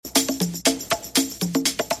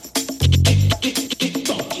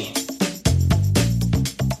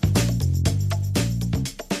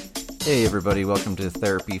Hey everybody, welcome to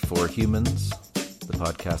Therapy for Humans, the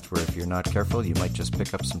podcast where if you're not careful, you might just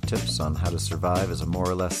pick up some tips on how to survive as a more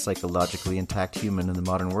or less psychologically intact human in the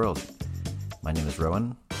modern world. My name is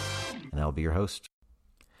Rowan, and I'll be your host.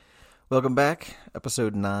 Welcome back,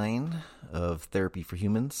 episode 9 of Therapy for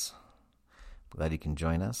Humans. Glad you can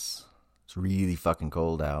join us. It's really fucking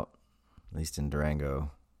cold out, at least in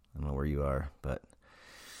Durango. I don't know where you are, but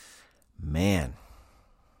man,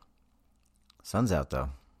 sun's out though.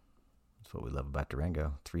 That's what we love about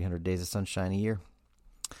Durango. 300 days of sunshine a year.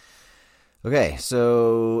 Okay,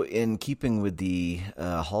 so in keeping with the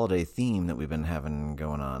holiday theme that we've been having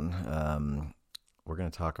going on, we're going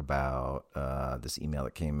to talk about this email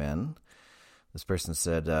that came in. This person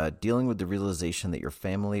said, dealing with the realization that your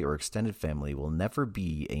family or extended family will never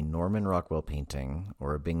be a Norman Rockwell painting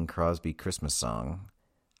or a Bing Crosby Christmas song.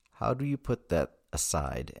 How do you put that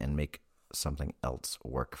aside and make something else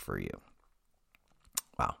work for you?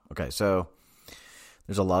 Wow. Okay, so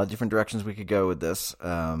there's a lot of different directions we could go with this.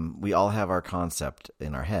 We all have our concept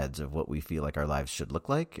in our heads of what we feel like our lives should look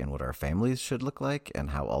like and what our families should look like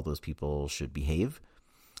and how all those people should behave.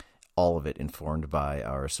 All of it informed by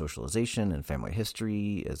our socialization and family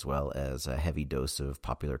history, as well as a heavy dose of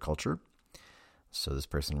popular culture. So this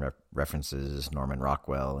person references Norman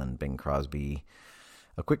Rockwell and Bing Crosby.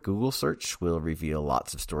 A quick Google search will reveal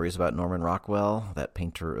lots of stories about Norman Rockwell, that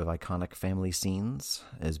painter of iconic family scenes,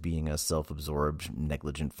 as being a self-absorbed,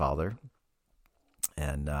 negligent father.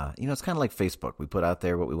 And, it's kind of like Facebook. We put out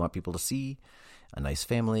there what we want people to see. A nice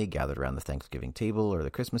family gathered around the Thanksgiving table or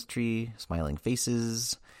the Christmas tree, smiling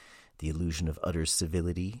faces, the illusion of utter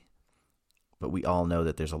civility. But we all know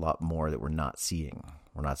that there's a lot more that we're not seeing.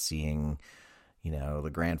 We're not seeing the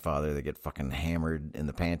grandfather that get fucking hammered in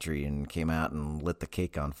the pantry and came out and lit the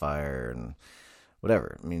cake on fire and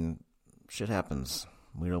whatever. I mean, shit happens.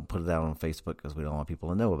 We don't put it out on Facebook because we don't want people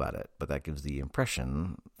to know about it. But that gives the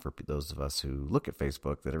impression for those of us who look at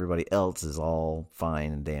Facebook that everybody else is all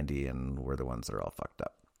fine and dandy and we're the ones that are all fucked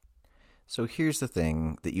up. So here's the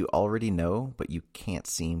thing that you already know, but you can't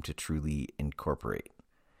seem to truly incorporate.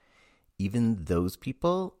 Even those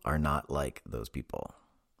people are not like those people.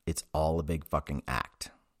 It's all a big fucking act.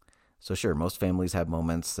 So sure, most families have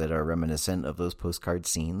moments that are reminiscent of those postcard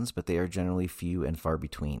scenes, but they are generally few and far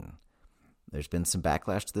between. There's been some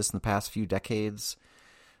backlash to this in the past few decades.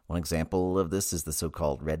 One example of this is the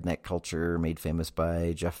so-called redneck culture made famous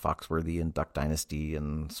by Jeff Foxworthy and Duck Dynasty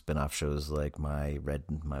and spin-off shows like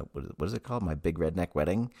what is it called? My Big Redneck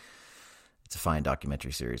Wedding. It's a fine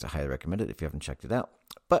documentary series. I highly recommend it if you haven't checked it out.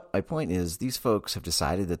 But my point is, these folks have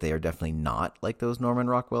decided that they are definitely not like those Norman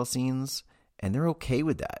Rockwell scenes, and they're okay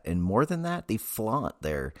with that. And more than that, they flaunt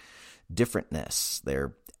their differentness,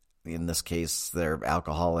 in this case, their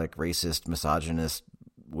alcoholic, racist, misogynist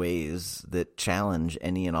ways that challenge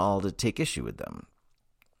any and all to take issue with them.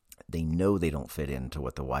 They know they don't fit into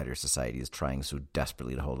what the wider society is trying so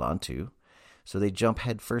desperately to hold on to, so they jump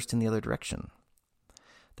headfirst in the other direction.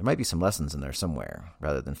 There might be some lessons in there somewhere.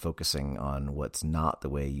 Rather than focusing on what's not the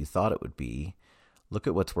way you thought it would be, look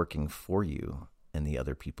at what's working for you and the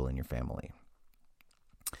other people in your family.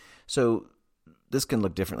 So this can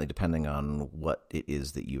look differently depending on what it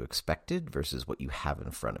is that you expected versus what you have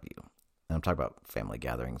in front of you. And I'm talking about family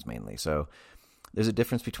gatherings mainly. So there's a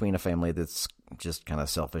difference between a family that's just kind of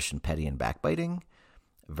selfish and petty and backbiting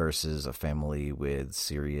versus a family with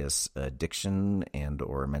serious addiction and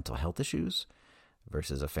or mental health issues,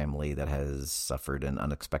 versus a family that has suffered an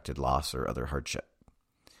unexpected loss or other hardship.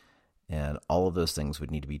 And all of those things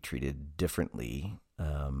would need to be treated differently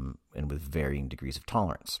and with varying degrees of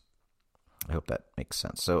tolerance. I hope that makes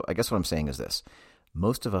sense. So I guess what I'm saying is this.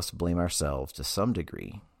 Most of us blame ourselves to some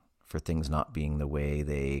degree for things not being the way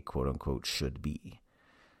they quote-unquote should be.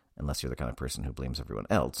 Unless you're the kind of person who blames everyone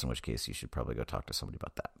else, in which case you should probably go talk to somebody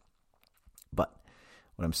about that. But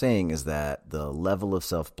what I'm saying is that the level of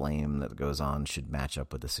self-blame that goes on should match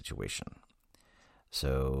up with the situation.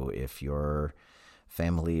 So if your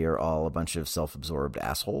family are all a bunch of self-absorbed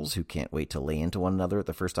assholes who can't wait to lay into one another at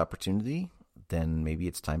the first opportunity, then maybe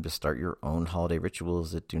it's time to start your own holiday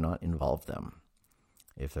rituals that do not involve them.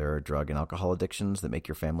 If there are drug and alcohol addictions that make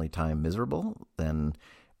your family time miserable, then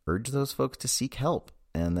urge those folks to seek help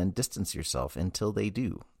and then distance yourself until they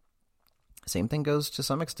do. Same thing goes to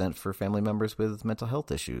some extent for family members with mental health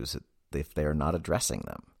issues if they're not addressing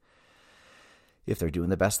them. If they're doing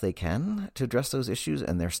the best they can to address those issues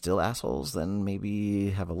and they're still assholes, then maybe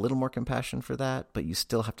have a little more compassion for that, but you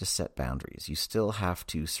still have to set boundaries. You still have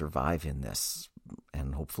to survive in this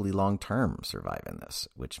and hopefully long-term survive in this,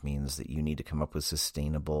 which means that you need to come up with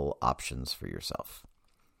sustainable options for yourself.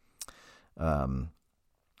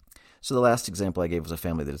 So the last example I gave was a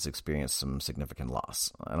family that has experienced some significant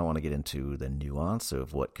loss. I don't want to get into the nuance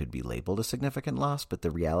of what could be labeled a significant loss, but the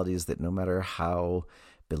reality is that no matter how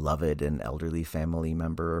beloved an elderly family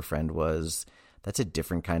member or friend was, that's a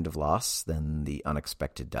different kind of loss than the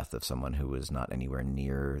unexpected death of someone who was not anywhere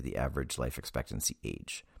near the average life expectancy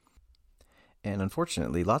age. And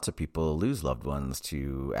unfortunately, lots of people lose loved ones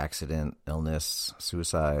to accident, illness,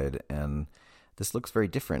 suicide, and this looks very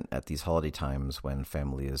different at these holiday times when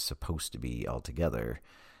family is supposed to be all together.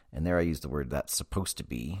 And there I use the word "that's supposed to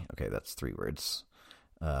be." Okay, that's 3 words.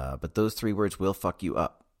 But those 3 words will fuck you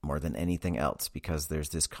up more than anything else because there's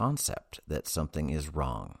this concept that something is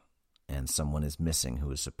wrong and someone is missing who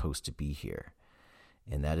is supposed to be here.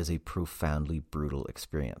 And that is a profoundly brutal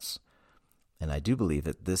experience. And I do believe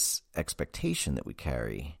that this expectation that we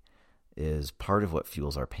carry is part of what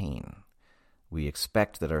fuels our pain. We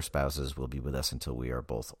expect that our spouses will be with us until we are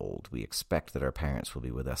both old. We expect that our parents will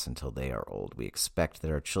be with us until they are old. We expect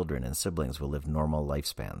that our children and siblings will live normal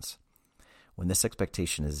lifespans. When this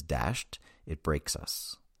expectation is dashed, it breaks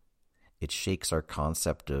us. It shakes our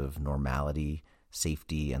concept of normality,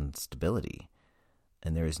 safety, and stability.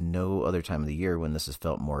 And there is no other time of the year when this is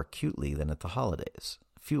felt more acutely than at the holidays.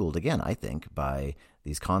 Fueled, again, I think, by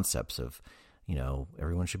these concepts of,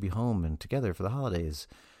 everyone should be home and together for the holidays.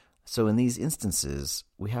 So in these instances,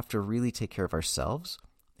 we have to really take care of ourselves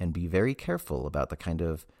and be very careful about the kind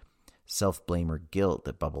of self-blame or guilt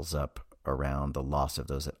that bubbles up around the loss of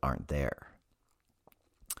those that aren't there.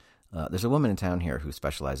 There's a woman in town here who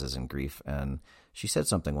specializes in grief, and she said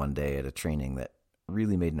something one day at a training that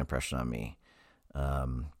really made an impression on me.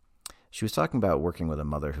 She was talking about working with a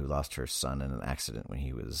mother who lost her son in an accident when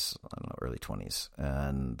he was, early 20s,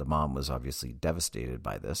 and the mom was obviously devastated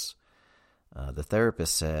by this. The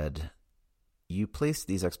therapist said, "You placed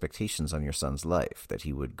these expectations on your son's life, that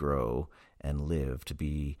he would grow and live to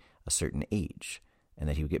be a certain age, and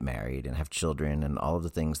that he would get married and have children and all of the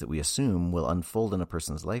things that we assume will unfold in a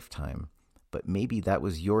person's lifetime. But maybe that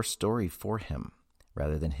was your story for him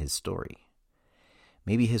rather than his story.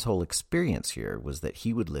 Maybe his whole experience here was that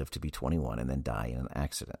he would live to be 21 and then die in an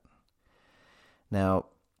accident." Now,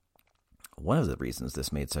 one of the reasons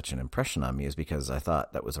this made such an impression on me is because I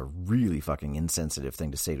thought that was a really fucking insensitive thing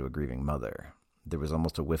to say to a grieving mother. There was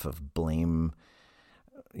almost a whiff of blame,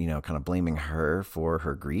 kind of blaming her for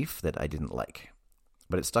her grief that I didn't like.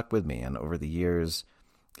 But it stuck with me, and over the years,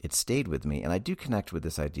 it stayed with me. And I do connect with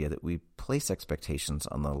this idea that we place expectations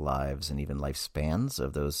on the lives and even lifespans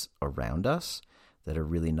of those around us that are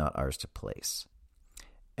really not ours to place.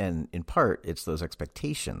 And in part, it's those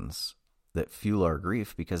expectations that fuel our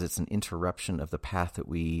grief because it's an interruption of the path that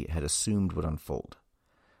we had assumed would unfold.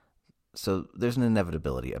 So there's an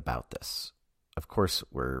inevitability about this. Of course,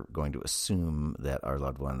 we're going to assume that our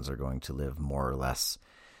loved ones are going to live more or less,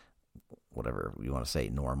 whatever you want to say,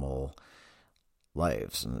 normal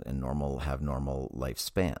lives and have normal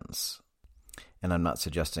lifespans. And I'm not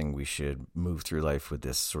suggesting we should move through life with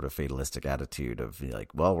this sort of fatalistic attitude of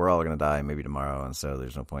we're all going to die maybe tomorrow, and so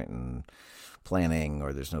there's no point in planning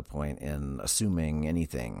or there's no point in assuming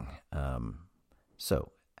anything.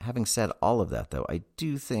 So having said all of that, though, I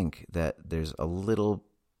do think that there's a little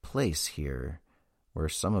place here where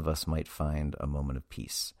some of us might find a moment of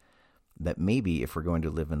peace. That maybe if we're going to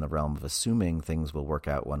live in the realm of assuming things will work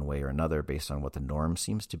out one way or another based on what the norm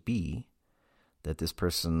seems to be, that this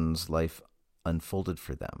person's life unfolded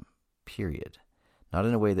for them, period. Not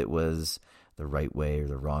in a way that was the right way or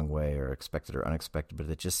the wrong way or expected or unexpected, but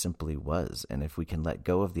it just simply was. And if we can let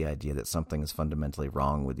go of the idea that something is fundamentally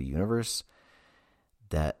wrong with the universe,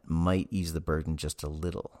 that might ease the burden just a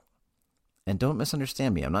little. And don't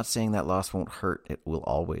misunderstand me. I'm not saying that loss won't hurt. It will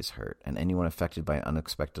always hurt. And anyone affected by an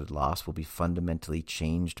unexpected loss will be fundamentally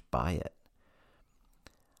changed by it.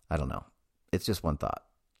 I don't know. It's just one thought.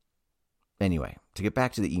 Anyway, to get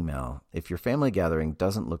back to the email, if your family gathering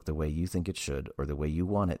doesn't look the way you think it should or the way you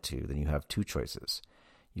want it to, then you have 2 choices.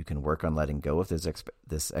 You can work on letting go of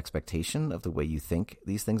this expectation of the way you think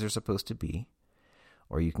these things are supposed to be,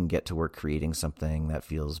 or you can get to work creating something that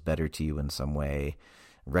feels better to you in some way,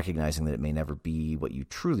 recognizing that it may never be what you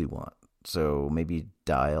truly want. So maybe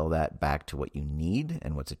dial that back to what you need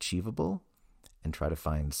and what's achievable and try to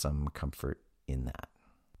find some comfort in that.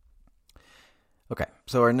 Okay,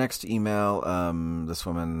 so our next email, this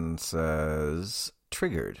woman says,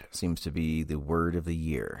 "Triggered seems to be the word of the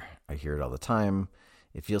year. I hear it all the time.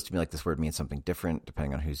 It feels to me like this word means something different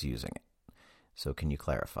depending on who's using it. So can you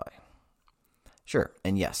clarify?" Sure,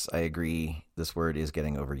 and yes, I agree. This word is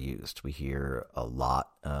getting overused. We hear a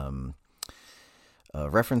lot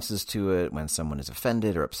references to it when someone is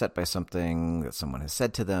offended or upset by something that someone has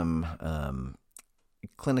said to them.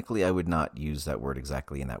 clinically, I would not use that word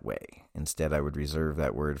exactly in that way. Instead, I would reserve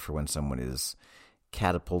that word for when someone is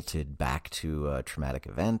catapulted back to a traumatic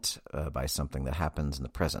event by something that happens in the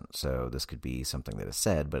present. So this could be something that is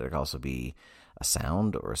said, but it could also be a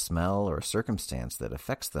sound or a smell or a circumstance that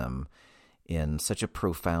affects them in such a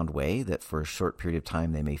profound way that for a short period of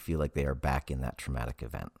time they may feel like they are back in that traumatic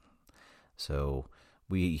event. So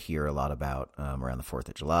we hear a lot about around the 4th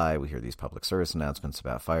of July, we hear these public service announcements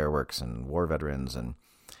about fireworks and war veterans, and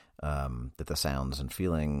that the sounds and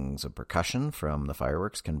feelings of percussion from the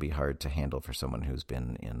fireworks can be hard to handle for someone who's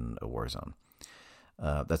been in a war zone.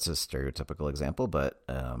 That's a stereotypical example, but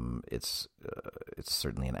it's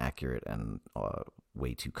certainly an accurate and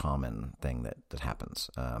way too common thing that happens.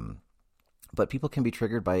 But people can be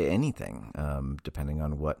triggered by anything, depending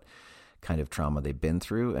on what kind of trauma they've been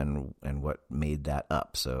through and what made that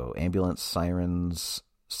up. So ambulance sirens,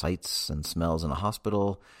 sights and smells in a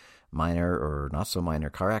hospital, minor or not so minor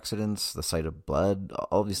car accidents, the sight of blood,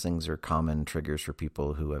 all these things are common triggers for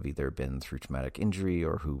people who have either been through traumatic injury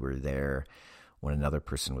or who were there when another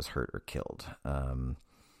person was hurt or killed.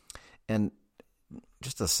 And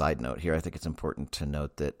just a side note here, I think it's important to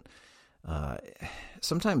note that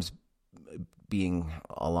sometimes being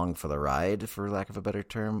along for the ride, for lack of a better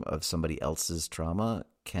term, of somebody else's trauma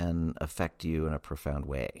can affect you in a profound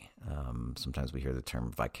way. Sometimes we hear the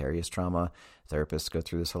term vicarious trauma. Therapists go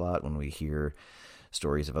through this a lot when we hear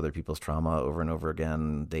stories of other people's trauma over and over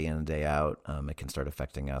again, day in and day out. It can start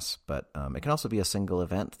affecting us, but it can also be a single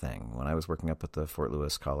event thing. When I was working up at the Fort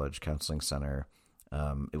Lewis College Counseling Center,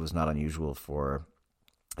 it was not unusual for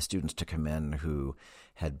students to come in who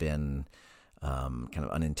had been kind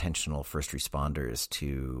of unintentional first responders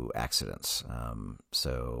to accidents.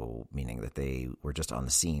 So meaning that they were just on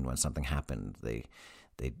the scene when something happened. They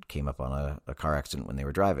came up on a car accident when they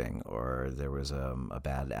were driving, or there was a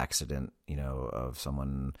bad accident, of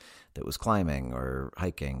someone that was climbing or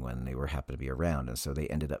hiking when they happened to be around. And so they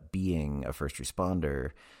ended up being a first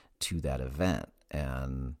responder to that event.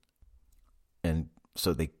 And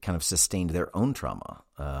so they kind of sustained their own trauma,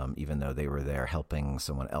 even though they were there helping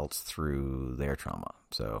someone else through their trauma.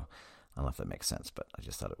 So I don't know if that makes sense, but I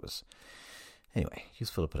just thought it was, anyway,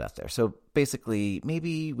 useful to put out there. So basically,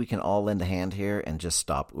 maybe we can all lend a hand here and just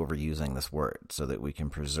stop overusing this word so that we can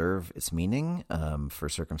preserve its meaning for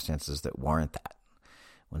circumstances that warrant that.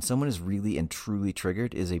 When someone is really and truly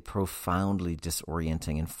triggered, it is a profoundly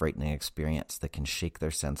disorienting and frightening experience that can shake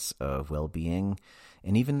their sense of well-being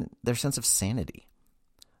and even their sense of sanity.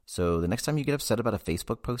 So the next time you get upset about a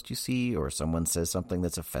Facebook post you see, or someone says something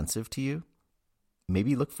that's offensive to you,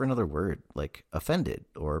 maybe look for another word like offended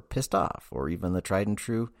or pissed off, or even the tried and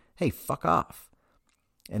true, hey, fuck off.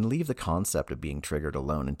 And leave the concept of being triggered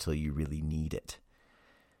alone until you really need it.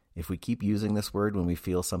 If we keep using this word when we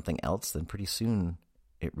feel something else, then pretty soon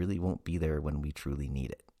it really won't be there when we truly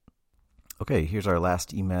need it. Okay, here's our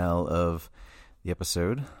last email of the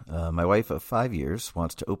episode. My wife of 5 years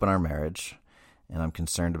wants to open our marriage, and I'm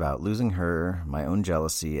concerned about losing her, my own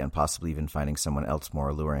jealousy, and possibly even finding someone else more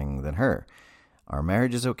alluring than her. Our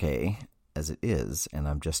marriage is okay as it is, and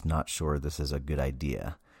I'm just not sure this is a good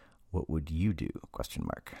idea. What would you do? ?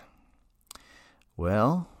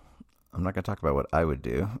 Well, I'm not going to talk about what I would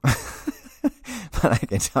do, but I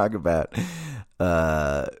can talk about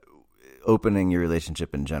opening your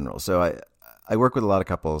relationship in general. So I work with a lot of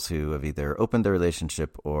couples who have either opened their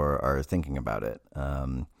relationship or are thinking about it.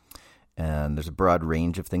 And there's a broad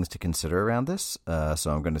range of things to consider around this.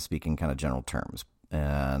 So I'm going to speak in kind of general terms.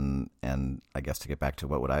 And I guess to get back to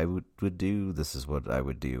what I would do, this is what I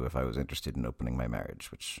would do if I was interested in opening my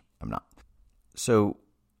marriage, which I'm not. So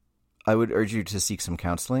I would urge you to seek some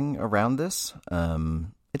counseling around this.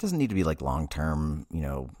 It doesn't need to be like long-term,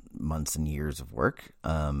 months and years of work.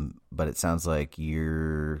 But it sounds like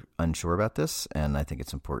you're unsure about this. And I think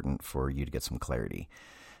it's important for you to get some clarity,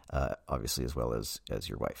 obviously, as well as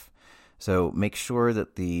your wife. So make sure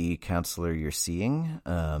that the counselor you're seeing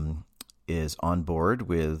is on board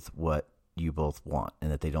with what you both want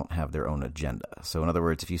and that they don't have their own agenda. So in other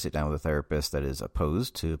words, if you sit down with a therapist that is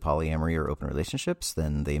opposed to polyamory or open relationships,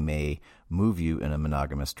 then they may move you in a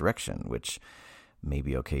monogamous direction, which may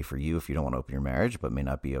be okay for you if you don't want to open your marriage, but may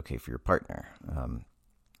not be okay for your partner.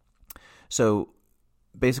 So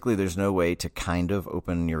basically, there's no way to kind of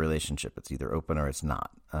open your relationship. It's either open or it's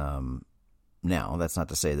not. Now, that's not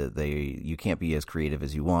to say that you can't be as creative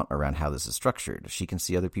as you want around how this is structured. She can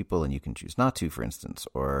see other people and you can choose not to, for instance,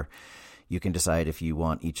 or you can decide if you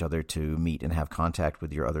want each other to meet and have contact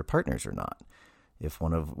with your other partners or not. If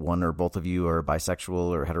one or both of you are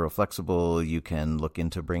bisexual or heteroflexible, you can look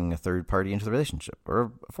into bringing a third party into the relationship,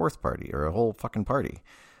 or a fourth party, or a whole fucking party.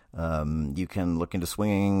 You can look into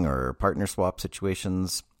swinging or partner swap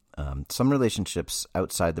situations. Some relationships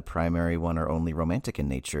outside the primary one are only romantic in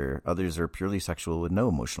nature. Others are purely sexual with no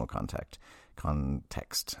emotional context.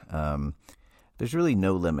 There's really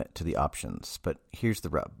no limit to the options, but here's the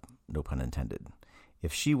rub, no pun intended.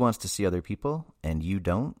 If she wants to see other people and you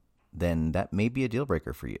don't, then that may be a deal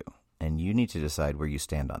breaker for you, and you need to decide where you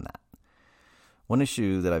stand on that. One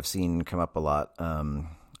issue that I've seen come up a lot,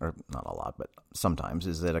 or not a lot, but sometimes,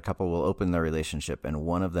 is that a couple will open their relationship and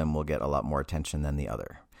one of them will get a lot more attention than the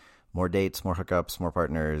other. More dates, more hookups, more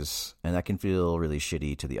partners, and that can feel really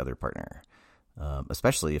shitty to the other partner,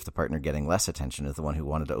 especially if the partner getting less attention is the one who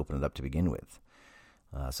wanted to open it up to begin with.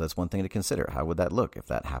 So that's one thing to consider. How would that look if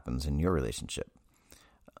that happens in your relationship?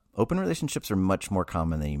 Open relationships are much more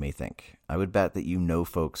common than you may think. I would bet that you know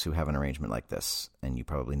folks who have an arrangement like this, and you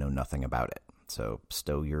probably know nothing about it. So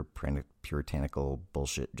stow your puritanical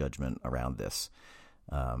bullshit judgment around this,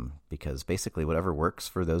 because basically whatever works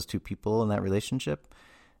for those two people in that relationship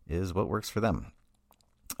is what works for them.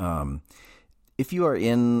 If you are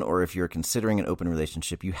in or if you're considering an open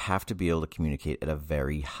relationship, you have to be able to communicate at a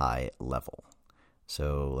very high level.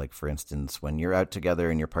 So, like, for instance, when you're out together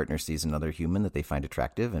and your partner sees another human that they find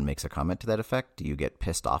attractive and makes a comment to that effect, do you get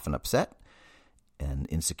pissed off and upset and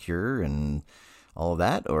insecure and all of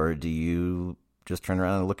that? Or do you just turn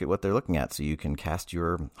around and look at what they're looking at so you can cast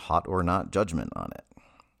your hot or not judgment on it?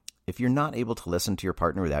 If you're not able to listen to your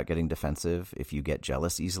partner without getting defensive, if you get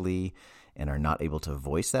jealous easily and are not able to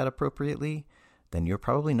voice that appropriately, then you're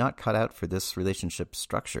probably not cut out for this relationship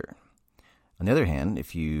structure. On the other hand,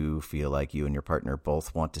 if you feel like you and your partner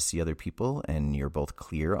both want to see other people and you're both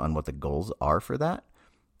clear on what the goals are for that,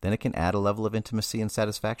 then it can add a level of intimacy and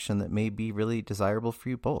satisfaction that may be really desirable for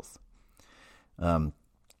you both.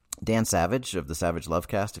 Dan Savage of the Savage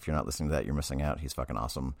Lovecast, if you're not listening to that, you're missing out. He's fucking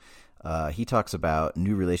awesome. He talks about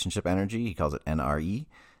new relationship energy. He calls it NRE.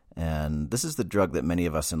 And this is the drug that many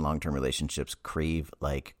of us in long-term relationships crave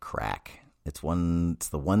like crack. It's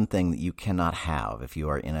the one thing that you cannot have if you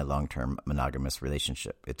are in a long-term monogamous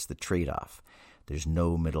relationship. It's the trade-off. There's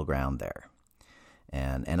no middle ground there.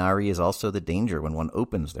 And NRE is also the danger when one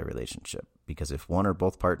opens their relationship, because if one or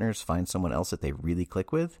both partners find someone else that they really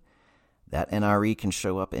click with, that NRE can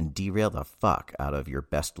show up and derail the fuck out of your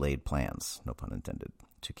best laid plans, no pun intended,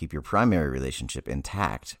 to keep your primary relationship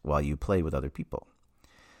intact while you play with other people.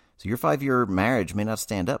 So your 5-year marriage may not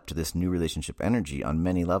stand up to this new relationship energy on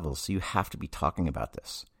many levels, so you have to be talking about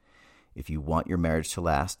this. If you want your marriage to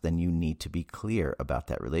last, then you need to be clear about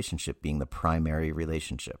that relationship being the primary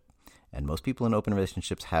relationship. And most people in open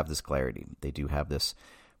relationships have this clarity. They do have this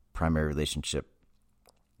primary relationship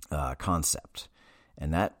concept.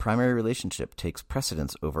 And that primary relationship takes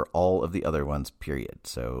precedence over all of the other ones, period.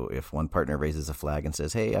 So if one partner raises a flag and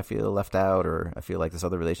says, hey, I feel left out, or I feel like this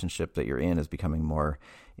other relationship that you're in is becoming more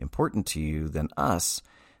important to you than us,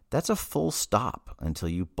 that's a full stop until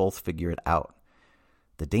you both figure it out.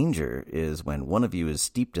 The danger is when one of you is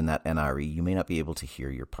steeped in that NRE, you may not be able to hear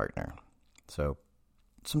your partner. So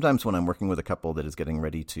sometimes when I'm working with a couple that is getting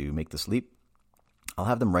ready to make this leap, I'll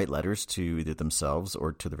have them write letters to either themselves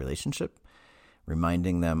or to the relationship,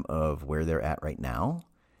 reminding them of where they're at right now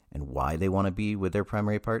and why they want to be with their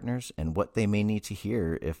primary partners and what they may need to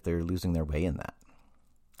hear if they're losing their way in that.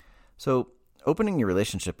 So opening your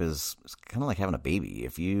relationship is kind of like having a baby.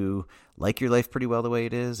 If you like your life pretty well the way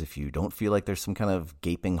it is, if you don't feel like there's some kind of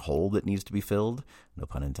gaping hole that needs to be filled, no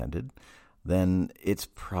pun intended, then it's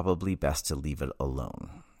probably best to leave it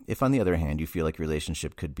alone. If, on the other hand, you feel like your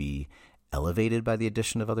relationship could be elevated by the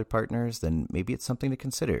addition of other partners, then maybe it's something to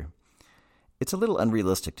consider. It's a little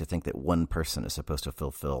unrealistic to think that one person is supposed to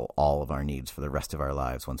fulfill all of our needs for the rest of our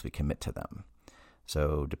lives once we commit to them.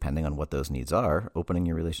 So depending on what those needs are, opening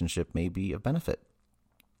your relationship may be of benefit.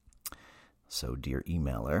 So, dear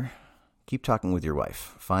emailer, keep talking with your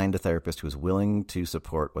wife. Find a therapist who is willing to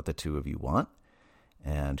support what the two of you want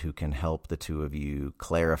and who can help the two of you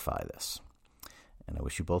clarify this. And I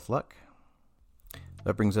wish you both luck.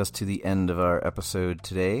 That brings us to the end of our episode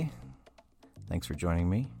today. Thanks for joining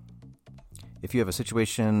me. If you have a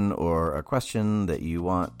situation or a question that you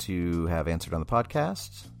want to have answered on the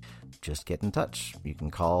podcast, just get in touch. You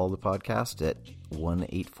can call the podcast at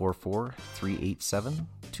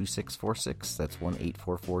 1-844-387-2646. That's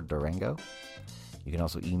 1-844-Durango. You can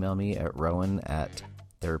also email me at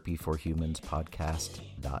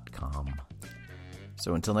rowan@therapyforhumanspodcast.com.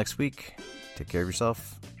 So until next week, take care of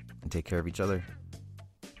yourself and take care of each other.